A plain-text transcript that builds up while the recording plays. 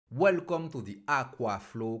Welcome to the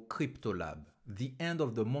Aquaflow Crypto Lab. The end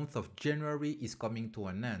of the month of January is coming to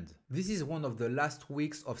an end. This is one of the last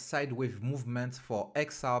weeks of sideways movements for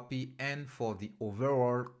XRP and for the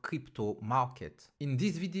overall crypto market. In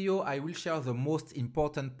this video, I will share the most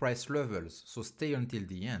important price levels, so stay until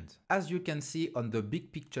the end. As you can see on the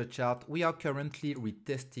big picture chart, we are currently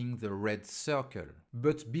retesting the red circle.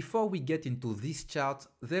 But before we get into this chart,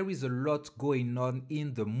 there is a lot going on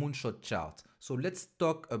in the moonshot chart. So let's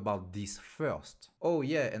talk about this first. Oh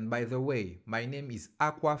yeah, and by the way, my name is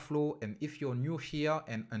Aquaflow, and if you're new here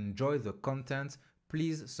and enjoy the content,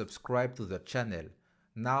 please subscribe to the channel.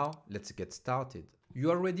 Now let's get started.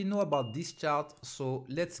 You already know about this chart, so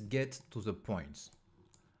let's get to the points.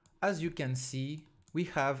 As you can see, we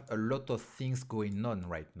have a lot of things going on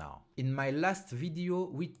right now. In my last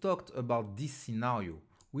video, we talked about this scenario.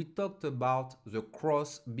 We talked about the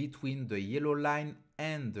cross between the yellow line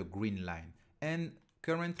and the green line. And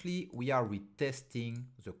currently we are retesting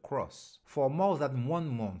the cross. For more than 1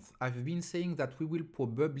 month, I've been saying that we will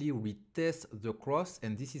probably retest the cross,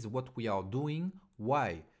 and this is what we are doing.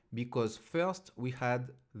 Why? Because first we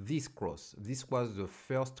had this cross. This was the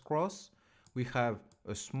first cross. We have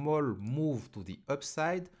a small move to the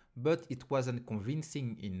upside, but it wasn't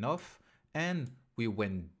convincing enough, and we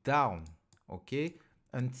went down, okay,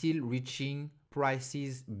 until reaching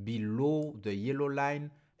prices below the yellow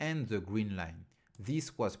line and the green line.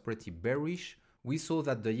 This was pretty bearish. We saw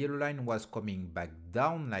that the yellow line was coming back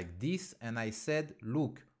down like this, and I said,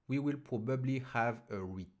 look, we will probably have a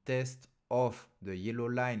retest of the yellow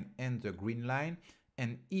line and the green line,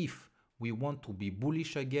 and if we want to be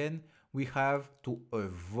bullish again, we have to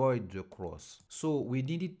avoid the cross. So we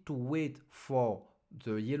needed to wait for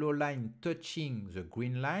the yellow line touching the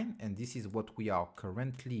green line, and this is what we are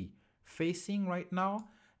currently facing right now.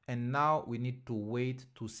 And now we need to wait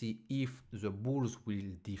to see if the bulls will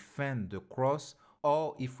defend the cross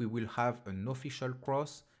or if we will have an official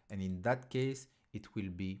cross, and in that case it will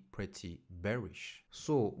be pretty bearish.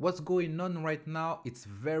 So what's going on right now, it's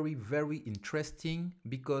very interesting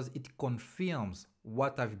because it confirms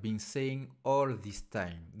what I've been saying all this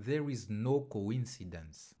time. There is no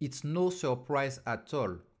coincidence. It's no surprise at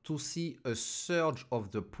all to see a surge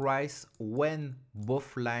of the price when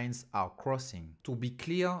both lines are crossing. To be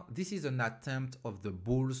clear, this is an attempt of the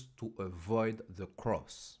bulls to avoid the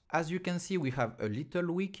cross. As you can see, we have a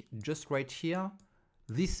little wick just right here.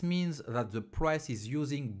 This means that the price is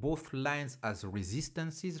using both lines as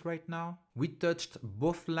resistances right now. We touched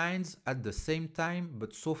both lines at the same time,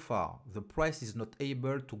 but so far the price is not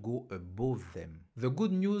able to go above them. The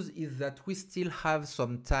good news is that we still have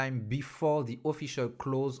some time before the official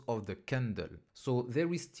close of the candle, so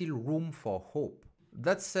there is still room for hope.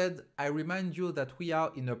 That said, I remind you that we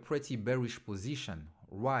are in a pretty bearish position.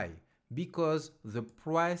 Why? Because the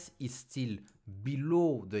price is still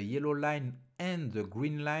below the yellow line and the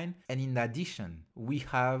green line, and in addition we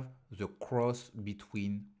have the cross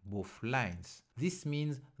between both lines. This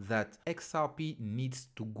means that XRP needs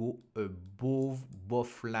to go above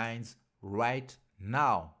both lines right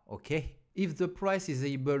now, okay? If the price is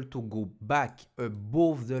able to go back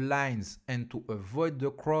above the lines and to avoid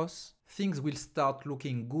the cross, things will start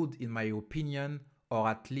looking good in my opinion, or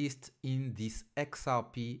at least in this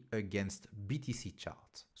XRP against BTC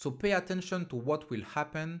chart. So pay attention to what will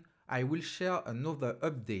happen. I will share another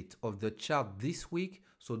update of the chart this week,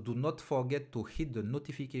 so do not forget to hit the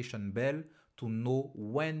notification bell to know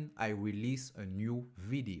when I release a new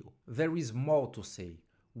video. There is more to say.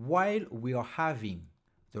 While we are having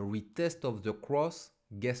the retest of the cross,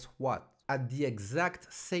 guess what? At the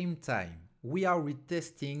exact same time, we are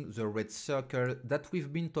retesting the red circle that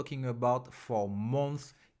we've been talking about for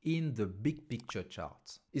months in the big picture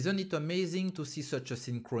chart. Isn't it amazing to see such a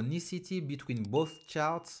synchronicity between both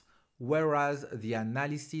charts, whereas the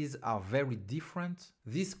analyses are very different?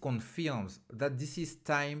 This confirms that this is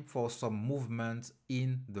time for some movement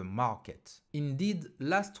in the market. Indeed,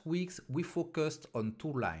 last week we focused on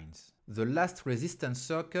 2 lines. The last resistance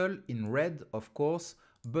circle in red, of course,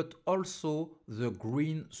 but also the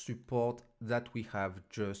green support that we have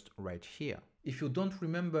just right here. If you don't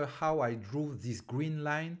remember how I drew this green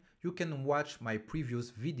line, you can watch my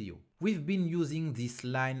previous video. We've been using this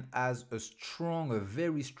line as a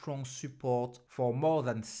very strong support for more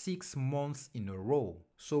than 6 months in a row.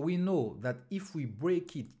 So we know that if we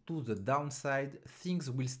break it to the downside,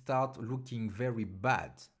 things will start looking very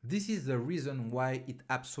bad. This is the reason why it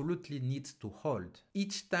absolutely needs to hold.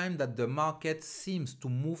 Each time that the market seems to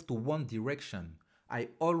move to one direction, I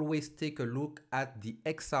always take a look at the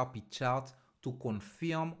XRP chart to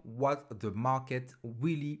confirm what the market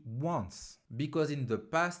really wants. Because in the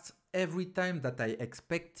past, every time that I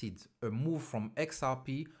expected a move from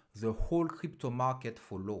XRP, the whole crypto market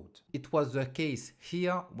followed. It was the case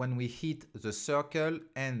here when we hit the circle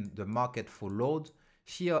and the market followed.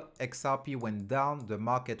 Here XRP went down, the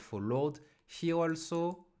market followed. Here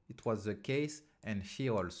also it was the case, and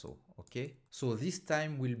here also, okay? So this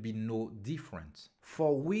time will be no different.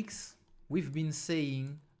 For weeks, we've been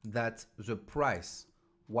saying that the price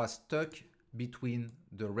was stuck between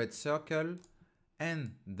the red circle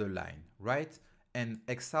and the line, right? And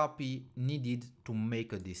XRP needed to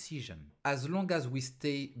make a decision. As long as we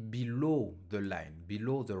stay below the line,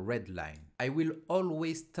 below the red line, I will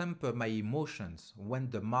always temper my emotions when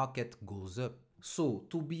the market goes up. So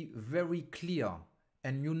to be very clear,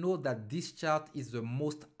 and you know that this chart is the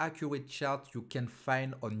most accurate chart you can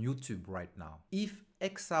find on YouTube right now. If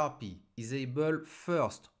XRP is able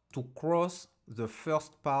first to cross the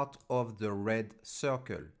first part of the red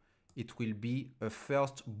circle, it will be a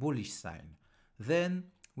first bullish sign. Then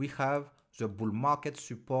we have the bull market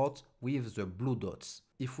support with the blue dots.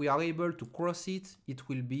 If we are able to cross it, it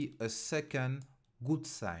will be a second good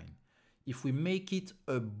sign. If we make it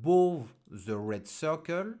above the red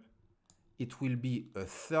circle, it will be a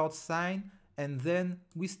third sign, and then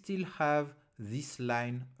we still have this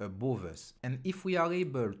line above us. And if we are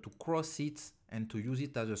able to cross it and to use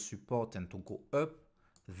it as a support and to go up,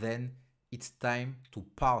 then it's time to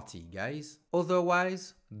party, guys.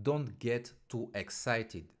 Otherwise, don't get too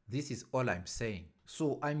excited. This is all I'm saying.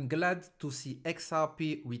 So I'm glad to see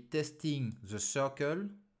XRP retesting the circle.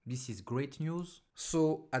 This is great news.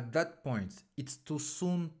 So at that point, it's too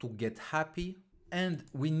soon to get happy, and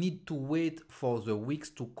we need to wait for the weeks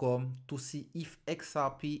to come to see if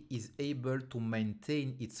XRP is able to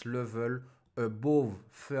maintain its level above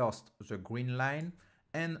first the green line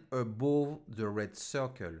and above the red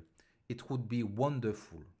circle. It would be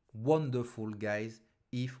wonderful, wonderful, guys,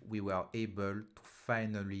 if we were able to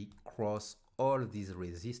finally cross all these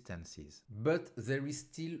resistances. But there is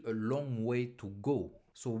still a long way to go.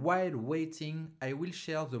 So while waiting, I will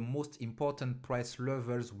share the most important price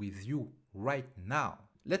levels with you right now.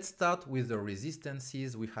 Let's start with the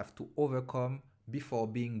resistances we have to overcome before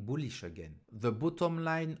being bullish again. The bottom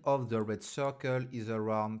line of the red circle is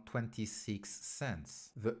around 26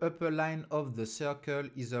 cents. The upper line of the circle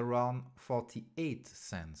is around 48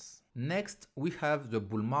 cents. Next, we have the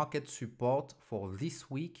bull market support for this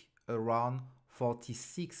week around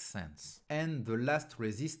 46 cents. And the last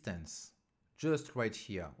resistance, just right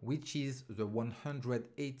here, which is the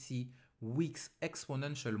 180 weeks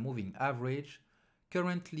exponential moving average.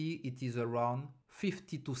 Currently, it is around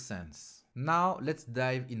 52 cents. Now, let's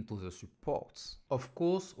dive into the supports. Of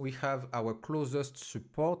course, we have our closest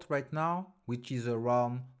support right now, which is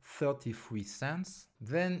around 33 cents.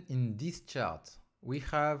 Then in this chart, we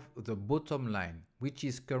have the bottom line, which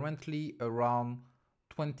is currently around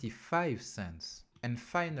 25 cents. And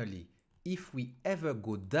finally, if we ever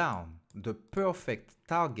go down, the perfect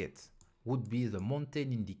target would be the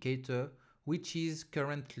mountain indicator, which is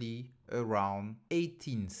currently around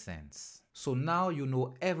 18 cents. So now you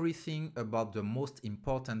know everything about the most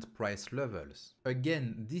important price levels.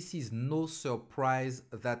 Again, this is no surprise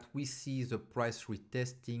that we see the price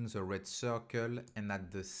retesting the red circle, and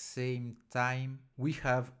at the same time we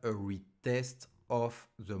have a retest of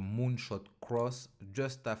the moonshot cross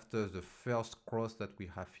just after the first cross that we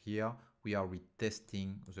have here. We are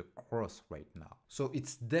retesting the cross right now. So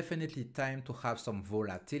it's definitely time to have some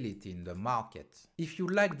volatility in the market. If you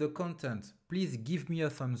like the content, please give me a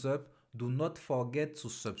thumbs up. Do not forget to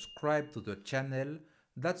subscribe to the channel.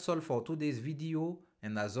 That's all for today's video,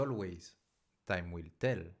 and as always, time will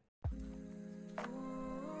tell.